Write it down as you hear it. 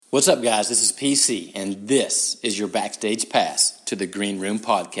What's up, guys? This is PC, and this is your backstage pass to the Green Room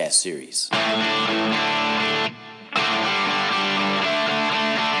podcast series.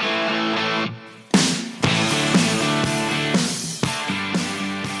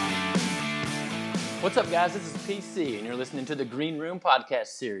 What's up, guys? This is PC, and you're listening to the Green Room podcast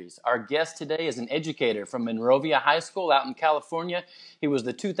series. Our guest today is an educator from Monrovia High School out in California. He was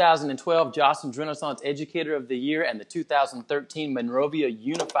the 2012 Jostens Renaissance Educator of the Year and the 2013 Monrovia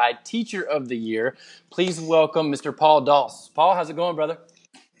Unified Teacher of the Year. Please welcome Mr. Paul Dols. Paul, how's it going, brother?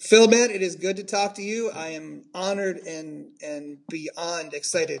 Phil, man, it is good to talk to you. I am honored and beyond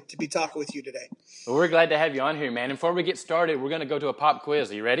excited to be talking with you today. Well, we're glad to have you on here, man. And before we get started, we're going to go to a pop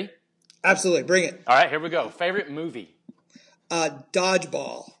quiz. Are you ready? Absolutely. Bring it. All right, here we go. Favorite movie?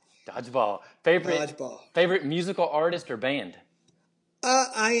 Dodgeball. Dodgeball. Favorite musical artist or band?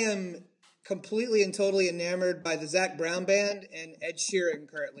 I am completely and totally enamored by the Zac Brown Band and Ed Sheeran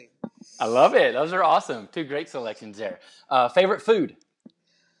currently. I love it. Those are awesome. Two great selections there. Favorite food?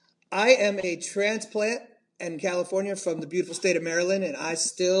 I am a transplant in California from the beautiful state of Maryland, and I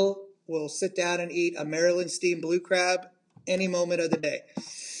still will sit down and eat a Maryland steamed blue crab any moment of the day.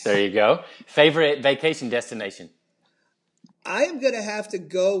 There you go. Favorite vacation destination? I am going to have to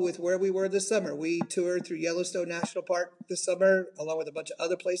go with where we were this summer. We toured through Yellowstone National Park this summer, along with a bunch of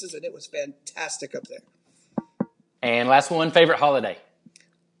other places, and it was fantastic up there. And last one, favorite holiday?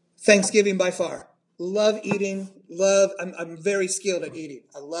 Thanksgiving by far. Love eating. I'm very skilled at eating.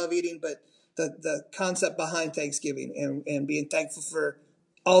 I love eating, but the concept behind Thanksgiving and being thankful for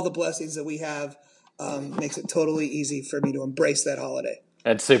all the blessings that we have makes it totally easy for me to embrace that holiday.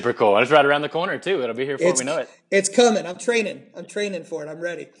 That's super cool. And it's right around the corner, too. It'll be here before we know it. It's coming. I'm training for it. I'm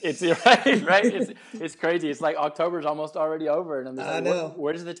ready. It's right. It's crazy. It's like October's almost already over. And I'm just like, I know.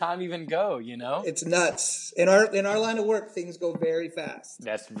 Where does the time even go, you know? It's nuts. In our line of work, things go very fast.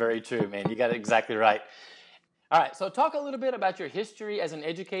 That's very true, man. You got it exactly right. All right. So talk a little bit about your history as an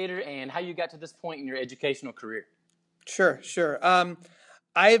educator and how you got to this point in your educational career. Sure.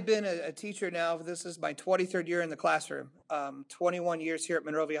 I have been a teacher now. This is my 23rd year in the classroom, 21 years here at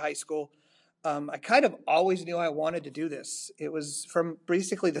Monrovia High School. I kind of always knew I wanted to do this. It was from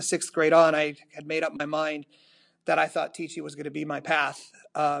basically the 6th grade on, I had made up my mind that I thought teaching was going to be my path.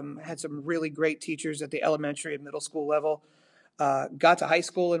 Had some really great teachers at the elementary and middle school level. Got to high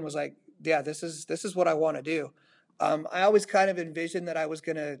school and was like, yeah, this is what I want to do. I always kind of envisioned that I was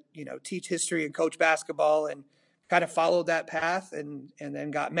going to, teach history and coach basketball, and kind of followed that path and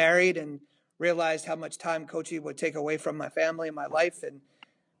then got married and realized how much time coaching would take away from my family and my life, and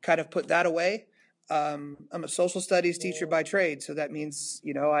kind of put that away. I'm a social studies teacher by trade. So that means,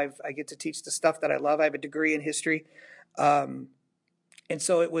 I get to teach the stuff that I love. I have a degree in history. And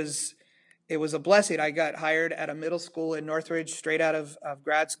so it was a blessing. I got hired at a middle school in Northridge straight out of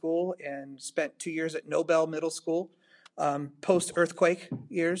grad school and spent 2 years at Nobel Middle School, post-earthquake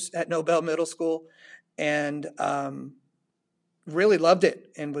years at Nobel Middle School. And really loved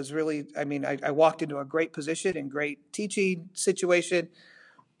it, and was really, I walked into a great position and great teaching situation,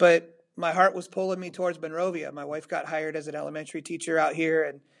 but my heart was pulling me towards Monrovia. My wife got hired as an elementary teacher out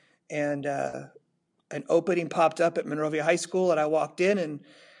here, and an opening popped up at Monrovia High School, and I walked in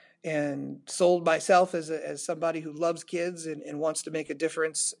and sold myself as somebody who loves kids and wants to make a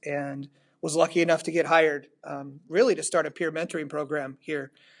difference, and was lucky enough to get hired, really to start a peer mentoring program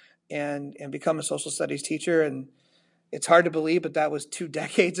here. And become a social studies teacher. And it's hard to believe, but that was 2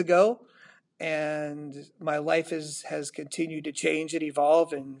 decades ago. And my life has continued to change and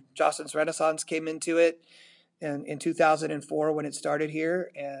evolve. And Jostens Renaissance came into it in 2004 when it started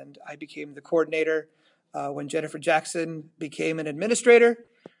here. And I became the coordinator when Jennifer Jackson became an administrator.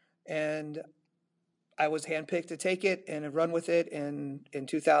 And I was handpicked to take it and run with it. And in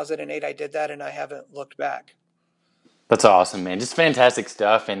 2008, I did that, and I haven't looked back. That's awesome, man. Just fantastic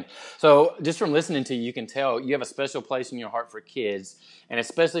stuff. And so just from listening to you, you can tell you have a special place in your heart for kids, and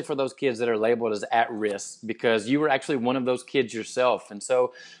especially for those kids that are labeled as at risk, because you were actually one of those kids yourself. And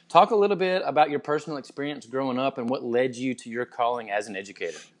so talk a little bit about your personal experience growing up and what led you to your calling as an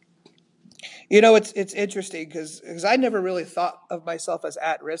educator. It's interesting because I never really thought of myself as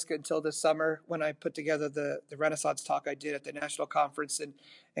at risk until this summer when I put together the Renaissance talk I did at the national conference,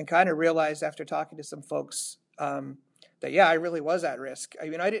 and kind of realized after talking to some folks that, yeah, I really was at risk.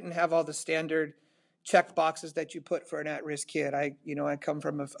 I didn't have all the standard check boxes that you put for an at-risk kid. I come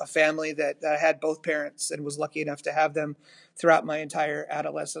from a family that had both parents and was lucky enough to have them throughout my entire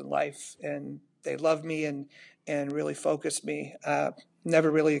adolescent life. And they loved me and really focused me. Never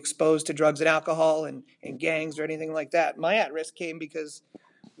really exposed to drugs and alcohol and gangs or anything like that. My at-risk came because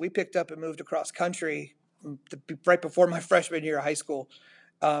we picked up and moved across country right before my freshman year of high school.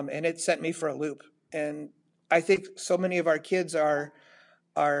 and it sent me for a loop. And I think so many of our kids are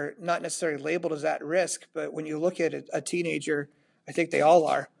not necessarily labeled as at risk, but when you look at a teenager, I think they all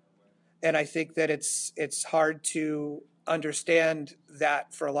are. And I think that it's hard to understand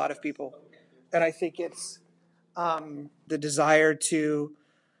that for a lot of people. And I think it's the desire to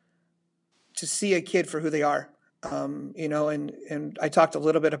see a kid for who they are. And I talked a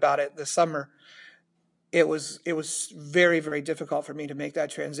little bit about it this summer. It was very, very difficult for me to make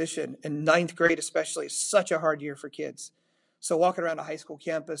that transition. And ninth grade especially is such a hard year for kids. So walking around a high school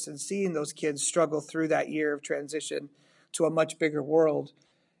campus and seeing those kids struggle through that year of transition to a much bigger world,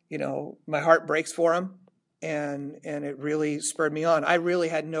 my heart breaks for them, and it really spurred me on. I really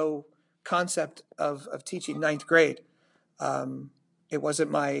had no concept of teaching ninth grade. It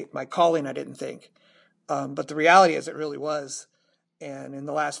wasn't my calling, I didn't think. But the reality is it really was. And in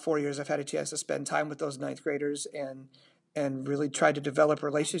the last 4 years, I've had a chance to spend time with those ninth graders and really try to develop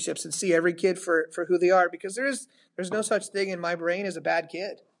relationships and see every kid for who they are, because there's no such thing in my brain as a bad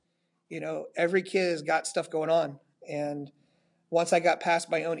kid. Every kid has got stuff going on. And once I got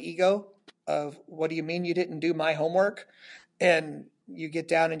past my own ego of, what do you mean you didn't do my homework? And you get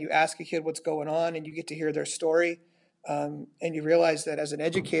down and you ask a kid what's going on, and you get to hear their story. And you realize that as an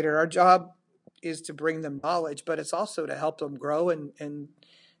educator, our job is to bring them knowledge, but it's also to help them grow and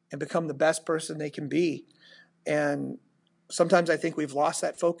become the best person they can be. And sometimes I think we've lost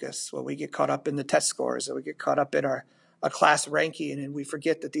that focus when we get caught up in the test scores, or we get caught up in a class ranking, and we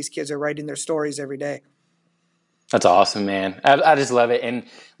forget that these kids are writing their stories every day. That's awesome, man. I just love it. And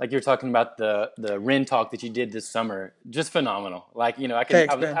like you're talking about the Ren talk that you did this summer, just phenomenal. Like,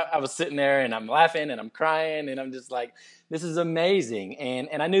 Thanks, I was sitting there and I'm laughing and I'm crying and I'm just like, this is amazing.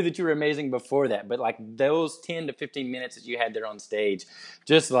 And I knew that you were amazing before that, but like those 10 to 15 minutes that you had there on stage,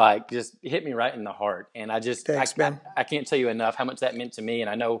 just hit me right in the heart. And Thanks, man. I can't tell you enough how much that meant to me. And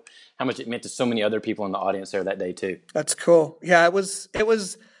I know how much it meant to so many other people in the audience there that day too. That's cool. Yeah, I was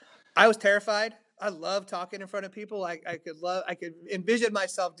terrified. I love talking in front of people. I could envision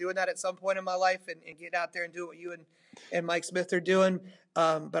myself doing that at some point in my life and getting out there and do what you and Mike Smith are doing.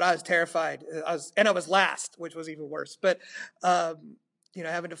 But I was terrified. I was last, which was even worse. But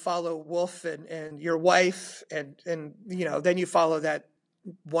having to follow Wolf and your wife and then you follow that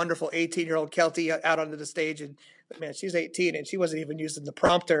wonderful 18-year-old Kelty out onto the stage, and man, she's 18 and she wasn't even using the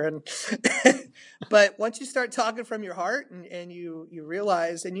prompter. And but once you start talking from your heart and you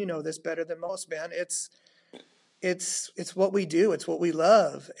realize, and this better than most, man, it's what we do, it's what we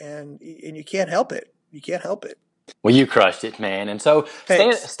love, and you can't help it. You can't help it. Well, you crushed it, man. And so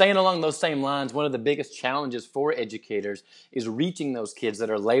Thanks. staying along those same lines, one of the biggest challenges for educators is reaching those kids that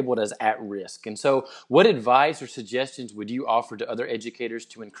are labeled as at risk. And so what advice or suggestions would you offer to other educators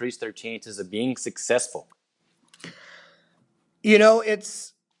to increase their chances of being successful? You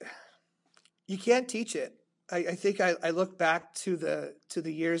can't teach it. I think I look back to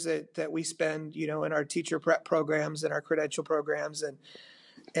the years that we spend, in our teacher prep programs and our credential programs,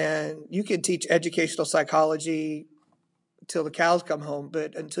 and you can teach educational psychology till the cows come home,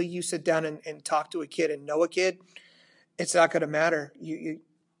 but until you sit down and talk to a kid and know a kid, it's not going to matter.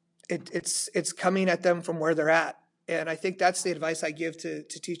 It's coming at them from where they're at, and I think that's the advice I give to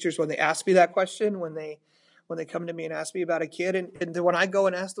teachers when they ask me that question, when they come to me and ask me about a kid, and then when I go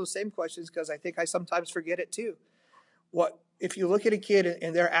and ask those same questions, because I think I sometimes forget it too. What if you look at a kid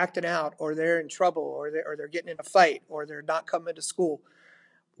and they're acting out, or they're in trouble, or they're getting in a fight, or they're not coming to school?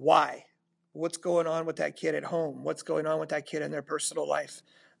 Why? What's going on with that kid at home? What's going on with that kid in their personal life?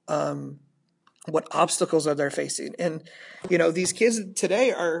 What obstacles are they facing? And these kids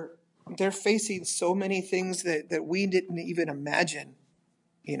today they're facing so many things that we didn't even imagine.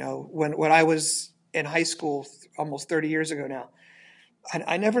 When I was in high school almost 30 years ago now,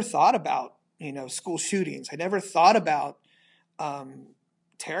 I never thought about school shootings. I never thought about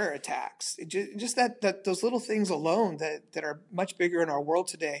terror attacks. Just that those little things alone that are much bigger in our world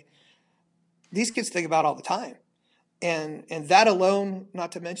today, these kids think about all the time. And that alone,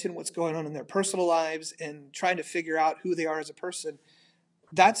 not to mention what's going on in their personal lives and trying to figure out who they are as a person,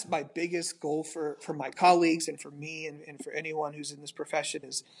 that's my biggest goal for my colleagues and for me and for anyone who's in this profession,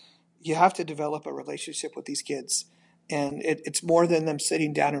 is you have to develop a relationship with these kids. And it's more than them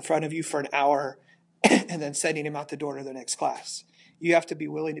sitting down in front of you for an hour and then sending them out the door to the next class. You have to be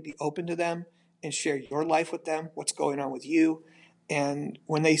willing to be open to them and share your life with them, what's going on with you. And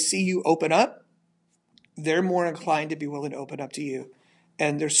when they see you open up, they're more inclined to be willing to open up to you.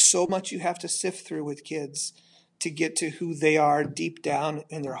 And there's so much you have to sift through with kids to get to who they are deep down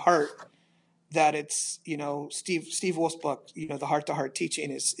in their heart, that it's, Steve Wolf's book, the heart-to-heart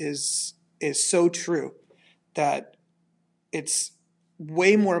teaching is so true, that it's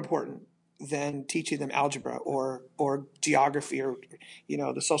way more important than teaching them algebra or geography or,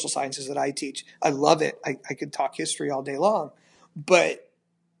 the social sciences that I teach. I love it. I could talk history all day long, but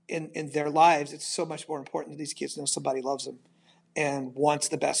in their lives, it's so much more important that these kids know somebody loves them and wants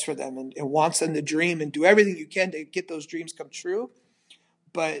the best for them and wants them to dream and do everything you can to get those dreams come true.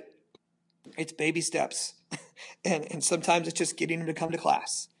 But it's baby steps. And sometimes it's just getting them to come to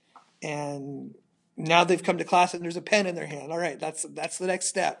class. And now they've come to class and there's a pen in their hand. All right, that's the next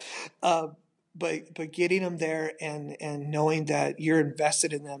step. But getting them there and knowing that you're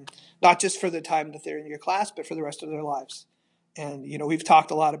invested in them, not just for the time that they're in your class, but for the rest of their lives. And, we've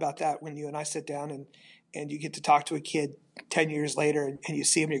talked a lot about that when you and I sit down and you get to talk to a kid 10 years later and you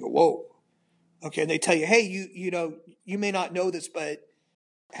see them and you go, whoa. Okay. And they tell you, hey, you may not know this, but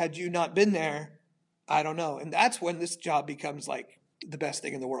had you not been there, I don't know. And that's when this job becomes like the best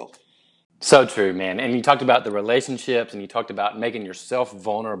thing in the world. So true, man. And you talked about the relationships and you talked about making yourself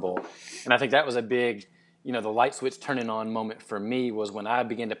vulnerable. And I think that was a big, the light switch turning on moment for me was when I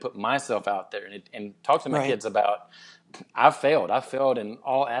began to put myself out there and talk to my kids about, I failed in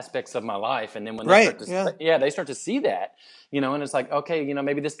all aspects of my life. And then when they they start to see that, and it's like, okay,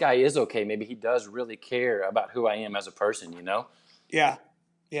 maybe this guy is okay. Maybe he does really care about who I am as a person, Yeah.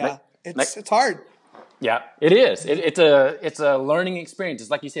 Yeah. It's hard. Yeah, it is. It's a learning experience. It's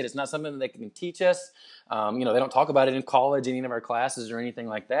like you said, it's not something that they can teach us. They don't talk about it in college, any of our classes or anything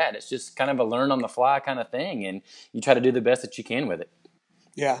like that. It's just kind of a learn on the fly kind of thing. And you try to do the best that you can with it.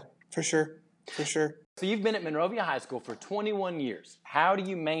 Yeah, for sure. For sure. So you've been at Monrovia High School for 21 years. How do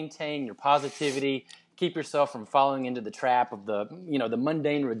you maintain your positivity, keep yourself from falling into the trap of the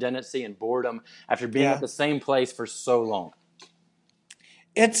mundane redundancy and boredom after being at the same place for so long?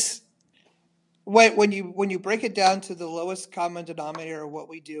 It's when you break it down to the lowest common denominator of what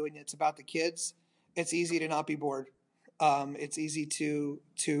we do, and it's about the kids, it's easy to not be bored. It's easy to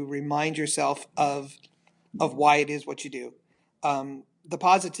remind yourself of why it is what you do. The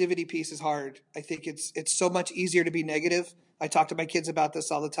positivity piece is hard. I think it's so much easier to be negative. I talk to my kids about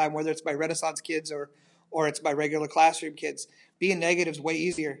this all the time, whether it's my Renaissance kids or it's my regular classroom kids. Being negative is way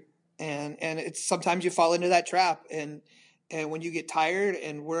easier, and it's sometimes you fall into that trap. And when you get tired,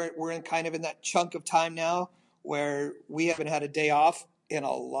 and we're in kind of in that chunk of time now where we haven't had a day off in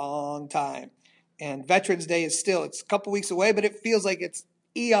a long time, and Veterans Day it's a couple weeks away, but it feels like it's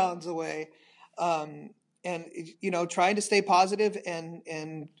eons away. And trying to stay positive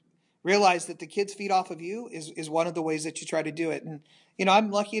and realize that the kids feed off of you is one of the ways that you try to do it. And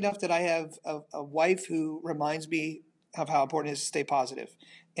I'm lucky enough that I have a wife who reminds me of how important it is to stay positive,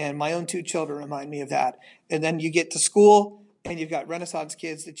 and my own two children remind me of that. And then you get to school and you've got Renaissance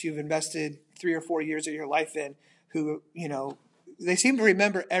kids that you've invested 3 or 4 years of your life in, who they seem to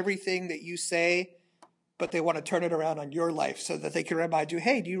remember everything that you say, but they want to turn it around on your life so that they can remind you,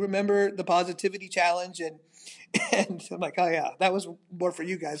 hey, do you remember the positivity challenge? And I'm like, oh yeah, that was more for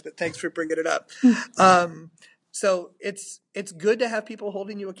you guys, but thanks for bringing it up. So it's good to have people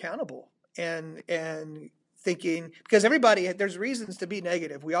holding you accountable and thinking, because there's reasons to be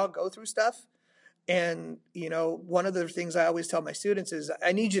negative. We all go through stuff. And, one of the things I always tell my students is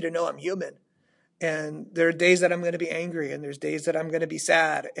I need you to know I'm human. And there are days that I'm going to be angry and there's days that I'm going to be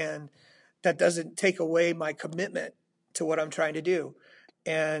sad. And that doesn't take away my commitment to what I'm trying to do.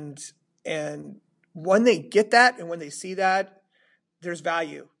 And when they get that and when they see that, there's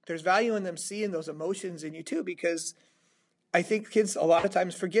value. There's value in them seeing those emotions in you too, because I think kids a lot of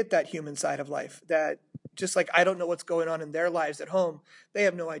times forget that human side of life, that just like I don't know what's going on in their lives at home, they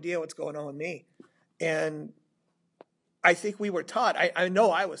have no idea what's going on with me. And I think we were taught, I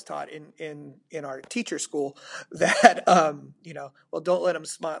know I was taught in our teacher school that, well, don't let them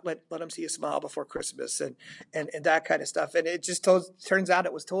smile, let them see you smile before Christmas and that kind of stuff. And it just turns out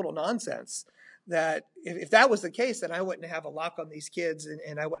it was total nonsense. That if that was the case, then I wouldn't have a lock on these kids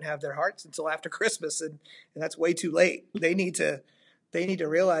and I wouldn't have their hearts until after Christmas. And that's way too late. They need to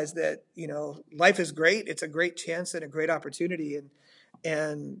realize that, life is great. It's a great chance and a great opportunity.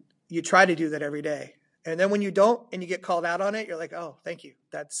 And you try to do that every day. And then when you don't and you get called out on it, you're like, oh, thank you.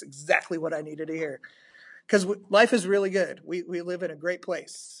 That's exactly what I needed to hear. Because life is really good. We live in a great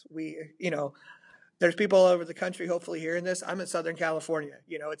place. There's people all over the country hopefully hearing this. I'm in Southern California.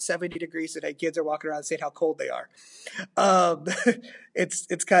 It's 70 degrees today. Kids are walking around saying how cold they are.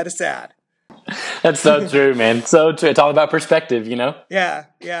 It's kind of sad. That's so true, man. So true. It's all about perspective,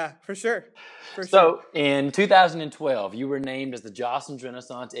 Yeah, for sure. So in 2012, you were named as the Jocelyn's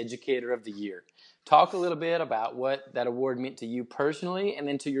Renaissance Educator of the Year. Talk a little bit about what that award meant to you personally and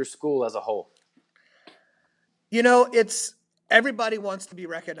then to your school as a whole. It's everybody wants to be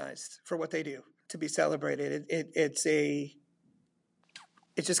recognized for what they do, to be celebrated.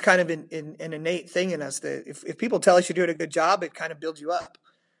 it's just kind of an innate thing in us that if people tell us you're doing a good job, it kind of builds you up.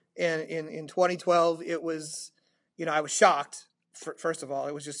 And in 2012, it was, I was shocked. First of all,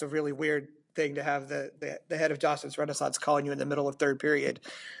 it was just a really weird thing to have the head of Jocelyn's Renaissance calling you in the middle of third period,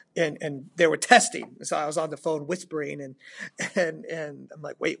 and they were testing. So I was on the phone whispering, and I'm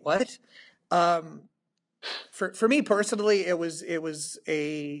like, wait, what? Um, for me personally, it was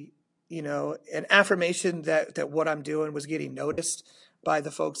a an affirmation that what I'm doing was getting noticed by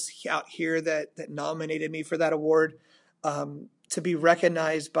the folks out here that nominated me for that award. To be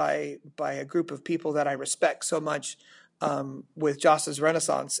recognized by a group of people that I respect so much, with Jocelyn's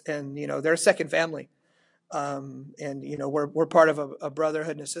Renaissance, and they're a second family, and we're part of a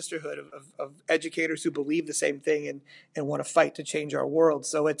brotherhood and a sisterhood of educators who believe the same thing and want to fight to change our world.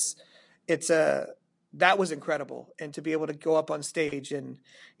 So it's a that was incredible, and to be able to go up on stage, and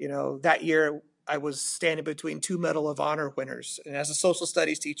that year I was standing between two Medal of Honor winners, and as a social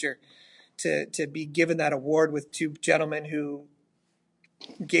studies teacher, to be given that award with two gentlemen who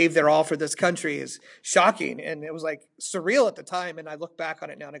gave their all for this country is shocking, and it was like surreal at the time. And I look back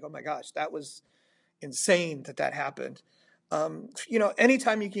on it now and I go, my gosh, that was insane that happened.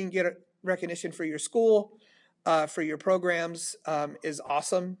 Anytime you can get recognition for your school, for your programs, is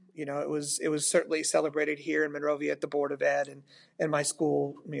awesome. It was certainly celebrated here in Monrovia at the Board of Ed, and my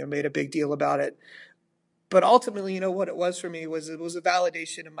school made a big deal about it. But ultimately, what it was for me was it was a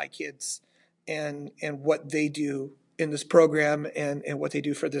validation of my kids and what they do in this program, and what they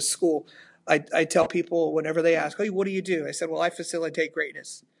do for this school. I tell people whenever they ask, "Hey, what do you do?" I said, "Well, I facilitate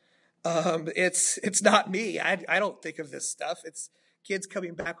greatness." It's not me. I don't think of this stuff. It's kids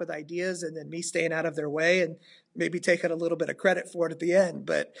coming back with ideas, and then me staying out of their way and maybe taking a little bit of credit for it at the end.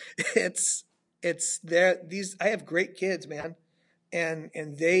 But it's there. I have great kids, man, and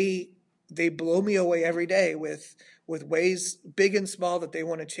they blow me away every day with ways big and small that they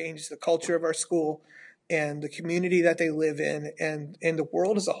want to change the culture of our school and the community that they live in, and the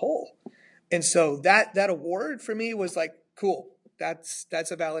world as a whole. And so that award for me was like, cool. That's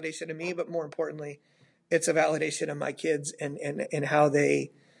a validation to me, but more importantly, it's a validation of my kids and how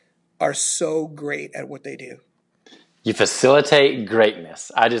they are so great at what they do. You facilitate greatness.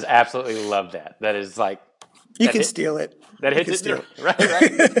 I just absolutely love that. That is like You can steal it. That hits it too, right?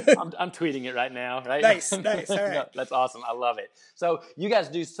 I'm tweeting it right now, right? Nice. All right. No, that's awesome. I love it. So you guys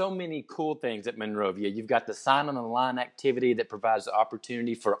do so many cool things at Monrovia. You've got the Sign on the Line activity that provides the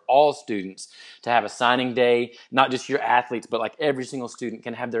opportunity for all students to have a signing day, not just your athletes, but like every single student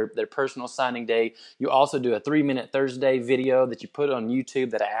can have their personal signing day. You also do a 3-minute Thursday video that you put on YouTube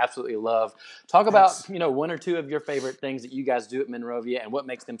that I absolutely love. Talk about, one or two of your favorite things that you guys do at Monrovia and what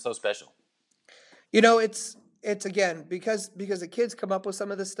makes them so special. It's again because the kids come up with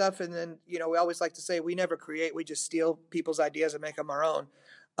some of this stuff, and then we always like to say we never create, we just steal people's ideas and make them our own.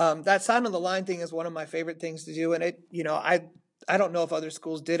 That Sign on the Line thing is one of my favorite things to do, and I don't know if other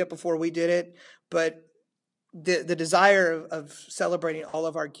schools did it before we did it, but the desire of celebrating all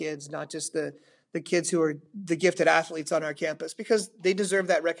of our kids, not just the kids who are the gifted athletes on our campus, because they deserve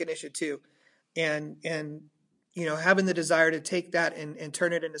that recognition too, and having the desire to take that and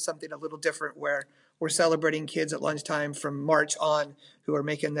turn it into something a little different, where we're celebrating kids at lunchtime from March on who are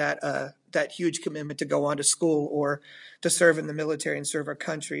making that huge commitment to go on to school or to serve in the military and serve our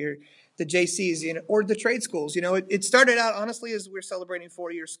country, or the JCs, or the trade schools. It started out honestly as we're celebrating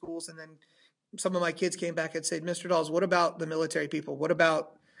 4-year schools, and then some of my kids came back and said, "Mr. Dols, what about the military people? What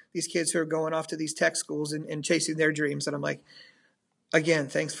about these kids who are going off to these tech schools and chasing their dreams?" And I'm like, again,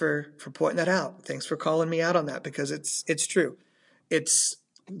 thanks for pointing that out. Thanks for calling me out on that, because it's true. It's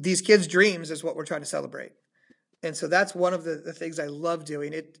these kids' dreams is what we're trying to celebrate. And so that's one of the things I love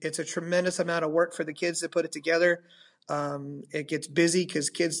doing. It's a tremendous amount of work for the kids to put it together. It gets busy because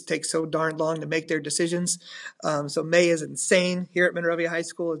kids take so darn long to make their decisions. So May is insane here at Monrovia High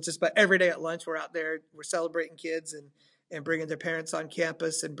School. It's just about every day at lunch we're out there. We're celebrating kids and bringing their parents on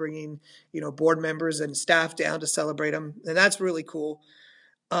campus, and bringing board members and staff down to celebrate them. And that's really cool.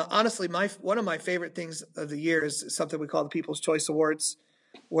 Honestly, one of my favorite things of the year is something we call the People's Choice Awards,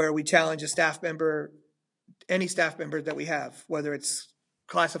 where we challenge a staff member, any staff member that we have, whether it's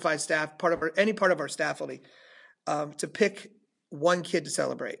classified staff, any part of our staff faculty, to pick one kid to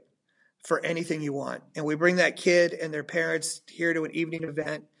celebrate for anything you want. And we bring that kid and their parents here to an evening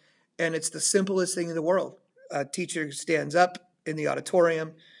event, and it's the simplest thing in the world. A teacher stands up in the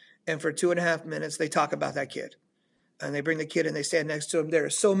auditorium, and for 2.5 minutes they talk about that kid. And they bring the kid and they stand next to him. There are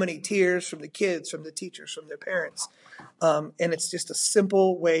so many tears from the kids, from the teachers, from their parents. And it's just a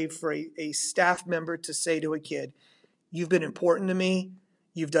simple way for a staff member to say to a kid, "You've been important to me.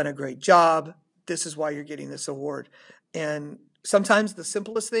 You've done a great job. This is why you're getting this award." And sometimes the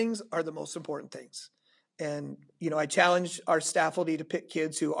simplest things are the most important things. And, I challenge our faculty to pick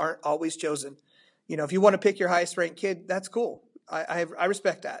kids who aren't always chosen. If you want to pick your highest ranked kid, that's cool. I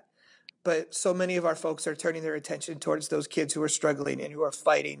respect that. But so many of our folks are turning their attention towards those kids who are struggling and who are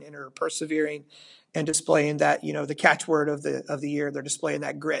fighting and are persevering and displaying that, the catchword of the year. They're displaying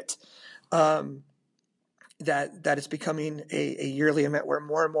that grit. That is becoming a yearly event where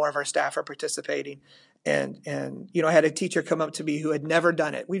more and more of our staff are participating. And I had a teacher come up to me who had never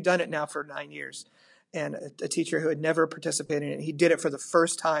done it. We've done it now for 9 years. And a teacher who had never participated in it. He did it for the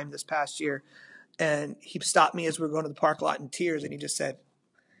first time this past year. And he stopped me as we were going to the park lot in tears. And he just said,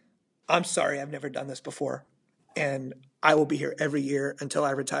 "I'm sorry, I've never done this before. And I will be here every year until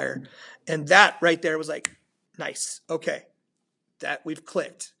I retire." And that right there was like, nice. Okay. That we've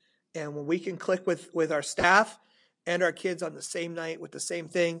clicked. And when we can click with our staff and our kids on the same night with the same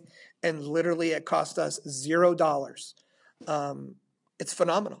thing, and literally it cost us $0, it's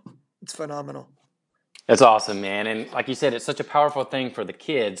phenomenal. It's phenomenal. That's awesome, man. And like you said, it's such a powerful thing for the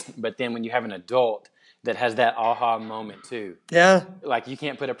kids. But then when you have an adult that has that aha moment too, Yeah. like you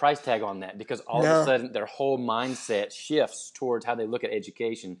can't put a price tag on that, because all of a sudden their whole mindset shifts towards how they look at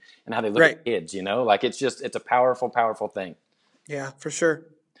education and how they look at kids. Like it's a powerful, powerful thing. Yeah, for sure.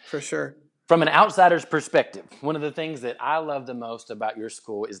 For sure. From an outsider's perspective, one of the things that I love the most about your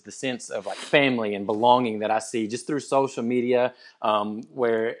school is the sense of like family and belonging that I see just through social media,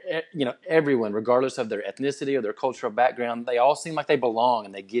 where everyone, regardless of their ethnicity or their cultural background, they all seem like they belong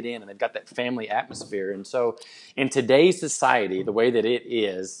and they get in and they've got that family atmosphere. And so, in today's society, the way that it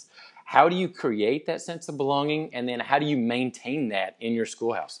is, how do you create that sense of belonging, and then how do you maintain that in your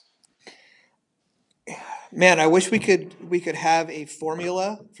schoolhouse? Man, I wish we could have a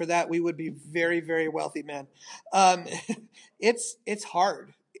formula for that. We would be very, very wealthy men. It's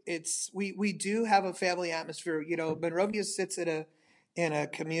hard. We do have a family atmosphere. Monrovia sits in a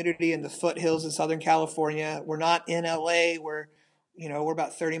community in the foothills of Southern California. We're not in LA. We're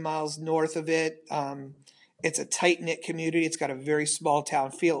about 30 miles north of it. It's a tight knit community. It's got a very small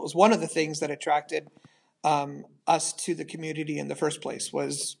town feel. It was one of the things that attracted us to the community in the first place.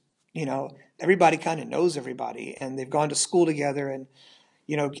 Was everybody kind of knows everybody, and they've gone to school together. And,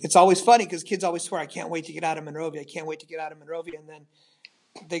 it's always funny because kids always swear, "I can't wait to get out of Monrovia. I can't wait to get out of Monrovia." And then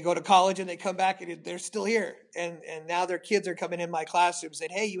they go to college and they come back and they're still here. And now their kids are coming in my classroom saying,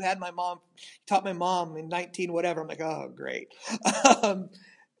 "Hey, you taught my mom in 19 whatever." I'm like, "Oh, great."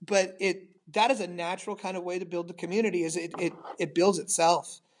 But that is a natural kind of way to build the community. Is it builds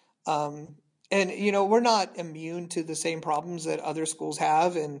itself. And, we're not immune to the same problems that other schools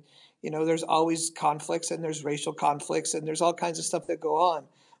have. And, there's always conflicts, and there's racial conflicts, and there's all kinds of stuff that go on.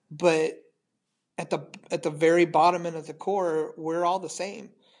 But at the very bottom and at the core, we're all the same.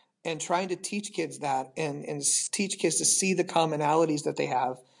 And trying to teach kids that and teach kids to see the commonalities that they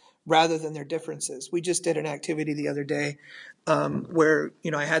have rather than their differences. We just did an activity the other day where,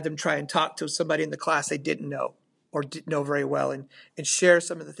 I had them try and talk to somebody in the class they didn't know or didn't know very well, and share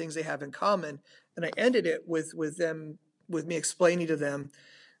some of the things they have in common. And I ended it with me explaining to them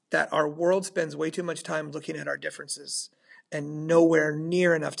that our world spends way too much time looking at our differences and nowhere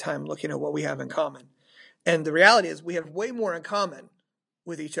near enough time looking at what we have in common. And the reality is we have way more in common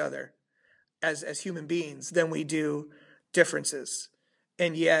with each other as human beings than we do differences.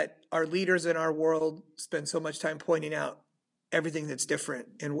 And yet our leaders in our world spend so much time pointing out everything that's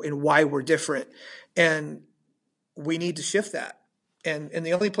different and why we're different. And we need to shift that. And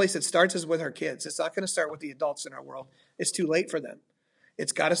the only place it starts is with our kids. It's not going to start with the adults in our world. It's too late for them.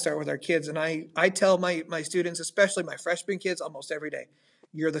 It's got to start with our kids. And I tell my students, especially my freshman kids, almost every day,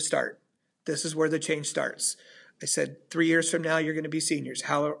 "You're the start. This is where the change starts." I said, 3 years from now, you're going to be seniors.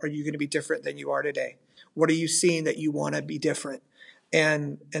 How are you going to be different than you are today? What are you seeing that you want to be different?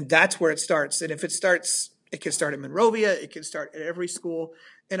 And that's where it starts. And if it starts, it can start in Monrovia. It can start at every school.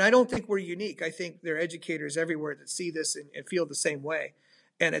 And I don't think we're unique. I think there are educators everywhere that see this and feel the same way.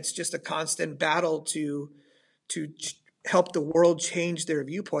 And it's just a constant battle to help the world change their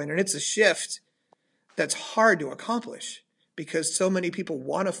viewpoint. And it's a shift that's hard to accomplish because so many people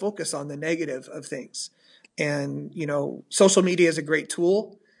want to focus on the negative of things. And, social media is a great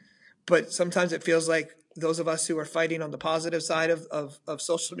tool, but sometimes it feels like those of us who are fighting on the positive side of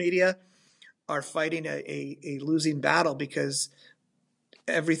social media are fighting a losing battle, because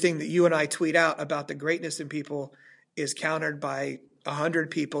everything that you and I tweet out about the greatness in people is countered by 100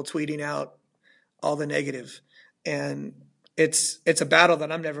 people tweeting out all the negative. And it's a battle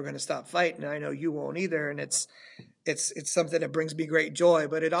that I'm never going to stop fighting. I know you won't either. And it's something that brings me great joy,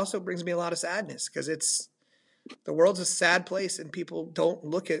 but it also brings me a lot of sadness, because the world's a sad place and people don't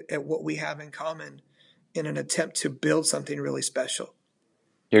look at what we have in common in an attempt to build something really special.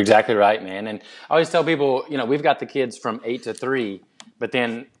 You're exactly right, man. And I always tell people, we've got the kids from 8 to 3, but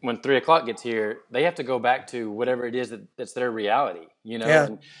then when 3 o'clock gets here, they have to go back to whatever it is that's their reality, Yeah.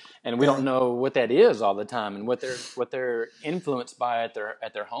 and we don't Yeah. know what that is all the time, and what they're influenced by at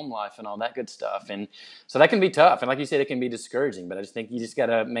their home life and all that good stuff. And so that can be tough. And like you said, it can be discouraging, but I just think you just got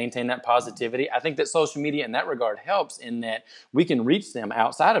to maintain that positivity. I think that social media in that regard helps in that we can reach them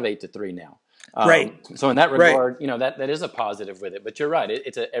outside of 8 to 3 now. Right. So in that Right. regard, that is a positive with it. But you're right;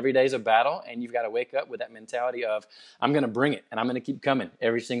 every day is a battle, and you've got to wake up with that mentality of I'm going to bring it, and I'm going to keep coming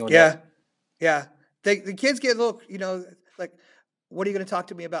every single day. Yeah. Yeah. The kids get a little, like, what are you going to talk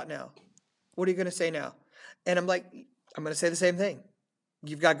to me about now? What are you going to say now? And I'm like, I'm going to say the same thing.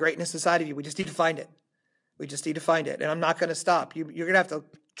 You've got greatness inside of you. We just need to find it. We just need to find it. And I'm not going to stop. You're going to have to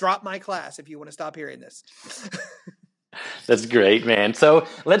drop my class if you want to stop hearing this. That's great, man. So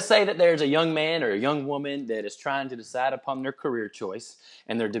let's say that there's a young man or a young woman that is trying to decide upon their career choice,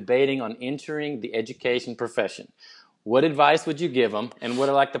 and they're debating on entering the education profession. What advice would you give them, and what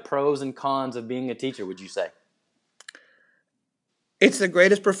are like the pros and cons of being a teacher, would you say? It's the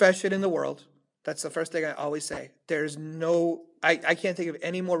greatest profession in the world. That's the first thing I always say. I can't think of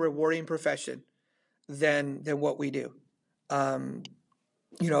any more rewarding profession than what we do.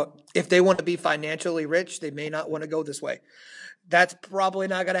 If they want to be financially rich, they may not want to go this way. That's probably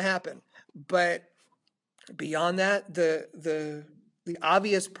not going to happen. But beyond that, the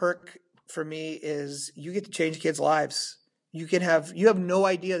obvious perk for me is you get to change kids' lives. You have no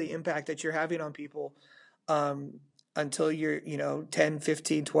idea the impact that you're having on people until you're 10,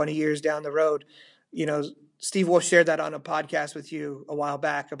 15, 20 years down the road. Steve Wolf shared that on a podcast with you a while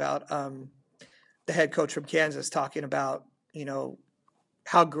back about the head coach from Kansas talking about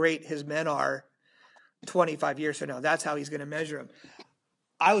how great his men are 25 years from now. That's how he's going to measure them.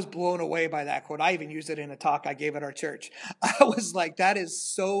 I was blown away by that quote. I even used it in a talk I gave at our church. I was like, that is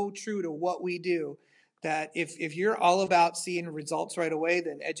so true to what we do, that if you're all about seeing results right away,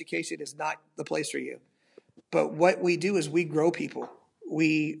 then education is not the place for you. But what we do is we grow people.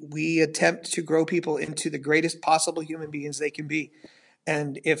 We attempt to grow people into the greatest possible human beings they can be.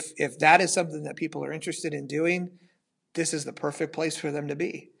 And if that is something that people are interested in doing, this is the perfect place for them to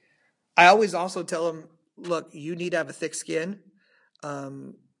be. I always also tell them, look, you need to have a thick skin.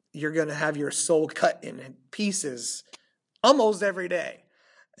 You're going to have your soul cut in pieces almost every day.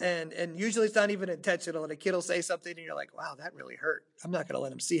 And usually it's not even intentional. And a kid will say something and you're like, wow, that really hurt. I'm not going to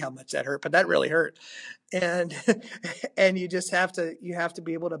let him see how much that hurt, but that really hurt. And, and you have to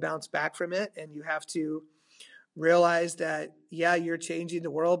be able to bounce back from it. And you have to realize that, yeah, you're changing the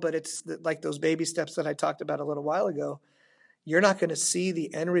world, but it's like those baby steps that I talked about a little while ago. You're not going to see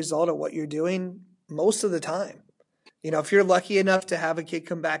the end result of what you're doing most of the time. If you're lucky enough to have a kid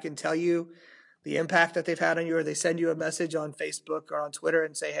come back and tell you the impact that they've had on you, or they send you a message on Facebook or on Twitter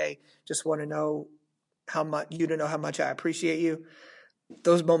and say, hey, just want to know how much I appreciate you.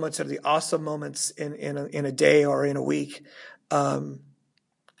 Those moments are the awesome moments in a day or in a week.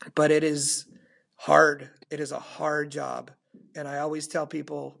 But it is hard. It is a hard job. And I always tell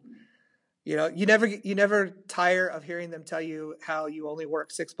people, you never tire of hearing them tell you how you only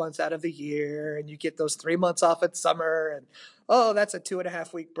work 6 months out of the year and you get those 3 months off at summer and, oh, that's a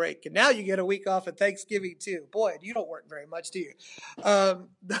 2.5 week break. And now you get a week off at Thanksgiving too. Boy, you don't work very much, do you?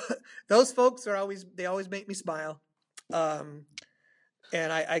 Those folks always make me smile.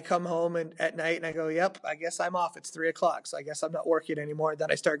 And I come home at night and I go, yep, I guess I'm off. It's 3 o'clock. So I guess I'm not working anymore.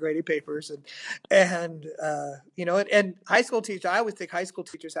 Then I start grading papers and high school teacher, I always think high school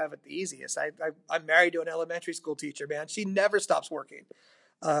teachers have it the easiest. I'm married to an elementary school teacher, man. She never stops working.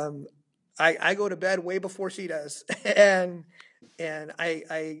 I go to bed way before she does. And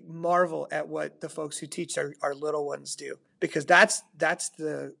I marvel at what the folks who teach our little ones do, because that's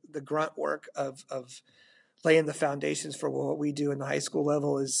the grunt work of laying the foundations for what we do in the high school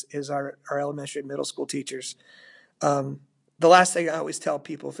level is our elementary and middle school teachers. The last thing I always tell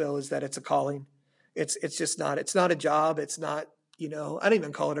people, Phil, is that it's a calling. It's just not. It's not a job. It's not. I don't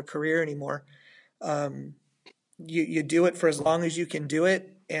even call it a career anymore. You do it for as long as you can do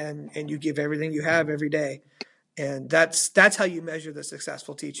it, and you give everything you have every day, and that's how you measure the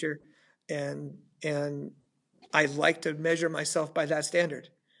successful teacher. And I like to measure myself by that standard.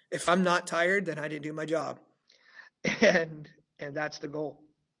 If I'm not tired, then I didn't do my job. And that's the goal.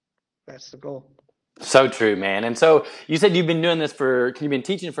 That's the goal. So true, man. And so you said you've been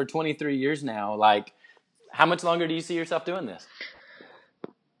teaching for 23 years now. Like, how much longer do you see yourself doing this?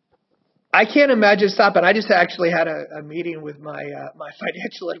 I can't imagine stopping. I just actually had a meeting with my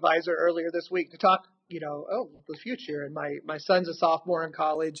financial advisor earlier this week to talk, the future. And my son's a sophomore in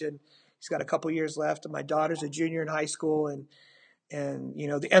college, and She's got a couple years left, and my daughter's a junior in high school, and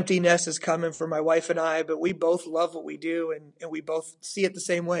the empty nest is coming for my wife and I, but we both love what we do, and we both see it the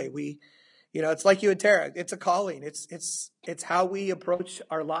same way. It's like you and Tara. It's a calling. It's how we approach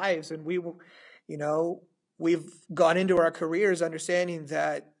our lives, and we've gone into our careers understanding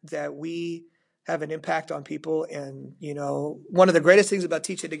that we have an impact on people. And one of the greatest things about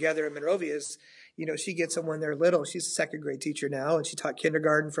teaching together in Monrovia is, she gets them when they're little. She's a second grade teacher now, and she taught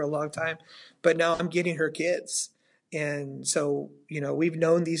kindergarten for a long time, but now I'm getting her kids. And so, we've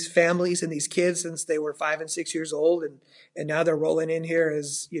known these families and these kids since they were 5 and 6 years old. And now they're rolling in here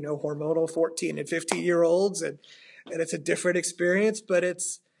as, hormonal 14 and 15-year-olds. And it's a different experience, but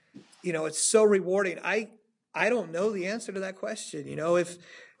it's so rewarding. I don't know the answer to that question.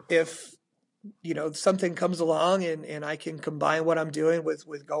 If something comes along and I can combine what I'm doing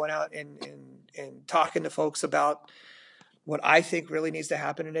with going out and talking to folks about what I think really needs to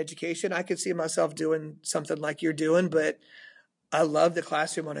happen in education, I could see myself doing something like you're doing. But I love the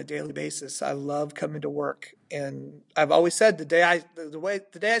classroom on a daily basis. I love coming to work, and I've always said the day I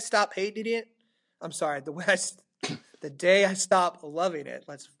stop hating it, the day I stop loving it.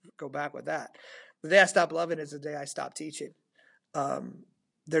 Let's go back with that. The day I stop loving it is the day I stop teaching.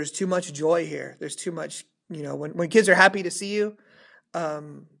 There's too much joy here. There's too much, when kids are happy to see you,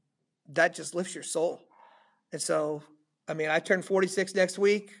 that just lifts your soul. And so, I turn 46 next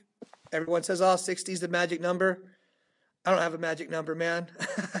week. Everyone says, 60 is the magic number. I don't have a magic number, man.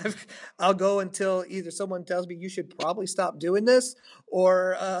 I'll go until either someone tells me you should probably stop doing this,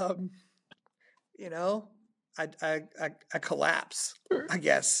 or, I collapse, I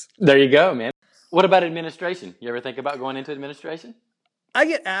guess. There you go, man. What about administration? You ever think about going into administration? I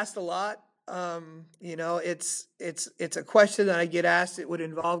get asked a lot. It's a question that I get asked. It would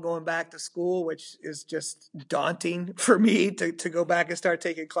involve going back to school, which is just daunting for me to go back and start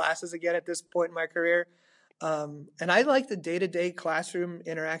taking classes again at this point in my career. And I like the day-to-day classroom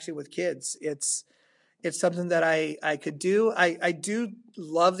interaction with kids. It's something that I could do. I do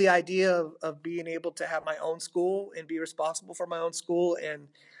love the idea of being able to have my own school and be responsible for my own school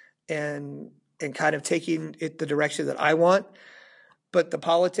and kind of taking it the direction that I want. But the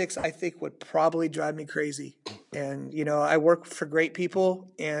politics, I think, would probably drive me crazy. And, I work for great people,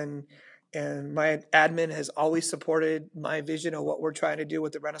 and my admin has always supported my vision of what we're trying to do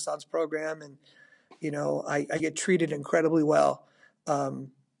with the Renaissance program. And, I get treated incredibly well.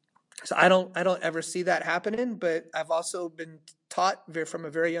 So I don't ever see that happening, but I've also been taught from a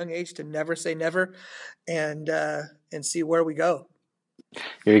very young age to never say never, and see where we go.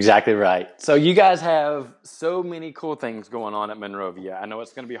 You're exactly right. So you guys have so many cool things going on at Monrovia. I know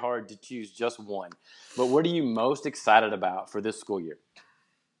it's going to be hard to choose just one, but what are you most excited about for this school year?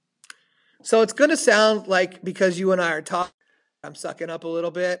 So it's going to sound like, because you and I are talking, I'm sucking up a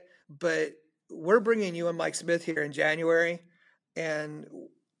little bit, but we're bringing you and Mike Smith here in January, and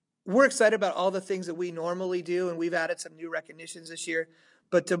we're excited about all the things that we normally do, and we've added some new recognitions this year.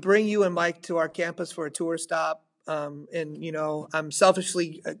 But to bring you and Mike to our campus for a tour stop, I'm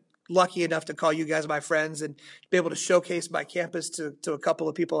selfishly lucky enough to call you guys my friends and be able to showcase my campus to a couple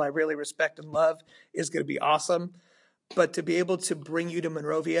of people I really respect and love is going to be awesome. But to be able to bring you to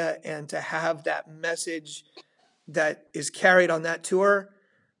Monrovia and to have that message that is carried on that tour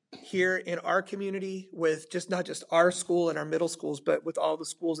here in our community with not just our school and our middle schools, but with all the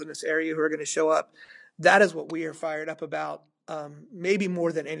schools in this area who are going to show up, that is what we are fired up about. Maybe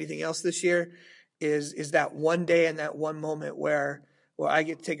more than anything else this year is that one day and that one moment where I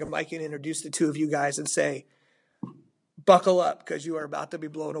get to take a mic and introduce the two of you guys and say, buckle up because you are about to be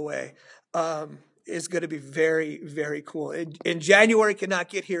blown away. Is going to be very, very cool. And January cannot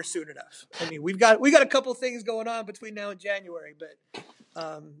get here soon enough. We've got a couple things going on between now and January, but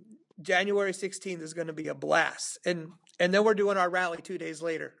January 16th is going to be a blast. And then we're doing our rally 2 days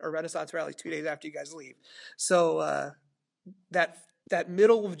later, our Renaissance rally 2 days after you guys leave. So that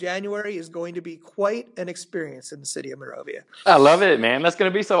middle of January is going to be quite an experience in the city of Monrovia. I love it, man. That's going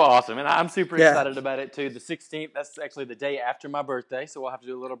to be so awesome. And I'm super excited about it too. The 16th, that's actually the day after my birthday. So we'll have to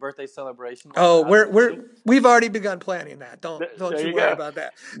do a little birthday celebration. Oh, we've already begun planning that. Don't you worry about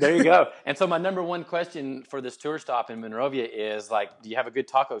that. There you go. And so my number one question for this tour stop in Monrovia is do you have a good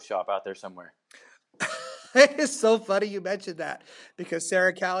taco shop out there somewhere? It is so funny you mentioned that, because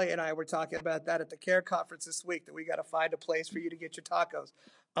Sarah Callie and I were talking about that at the CARE conference this week, that we got to find a place for you to get your tacos.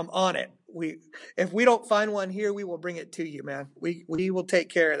 I'm on it. If we don't find one here, we will bring it to you, man. We will take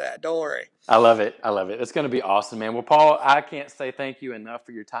care of that. Don't worry. I love it. I love it. It's going to be awesome, man. Well, Paul, I can't say thank you enough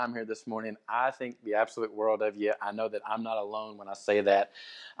for your time here this morning. I think the absolute world of you. I know that I'm not alone when I say that.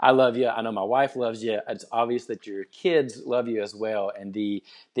 I love you. I know my wife loves you. It's obvious that your kids love you as well. And the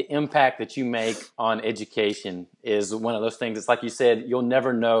impact that you make on education is one of those things. It's like you said, you'll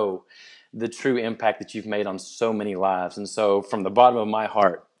never know the true impact that you've made on so many lives. And so from the bottom of my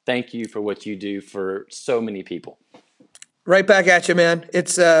heart, thank you for what you do for so many people. Right back at you, man.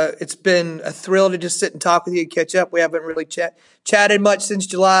 It's been a thrill to just sit and talk with you and catch up. We haven't really chatted much since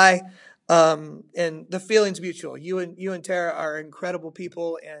July, and the feeling's mutual. You and Tara are incredible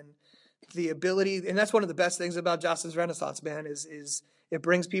people, and the ability, and that's one of the best things about Jocelyn's Renaissance, man, is it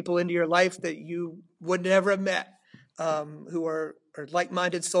brings people into your life that you would never have met, who are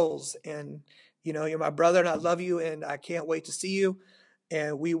like-minded souls. And you're my brother, and I love you, and I can't wait to see you.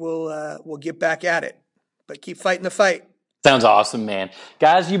 And we'll get back at it, but keep fighting the fight. Sounds awesome, man.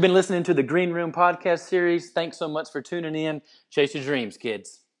 Guys, you've been listening to the Green Room podcast series. Thanks so much for tuning in. Chase your dreams,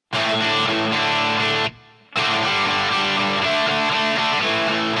 kids.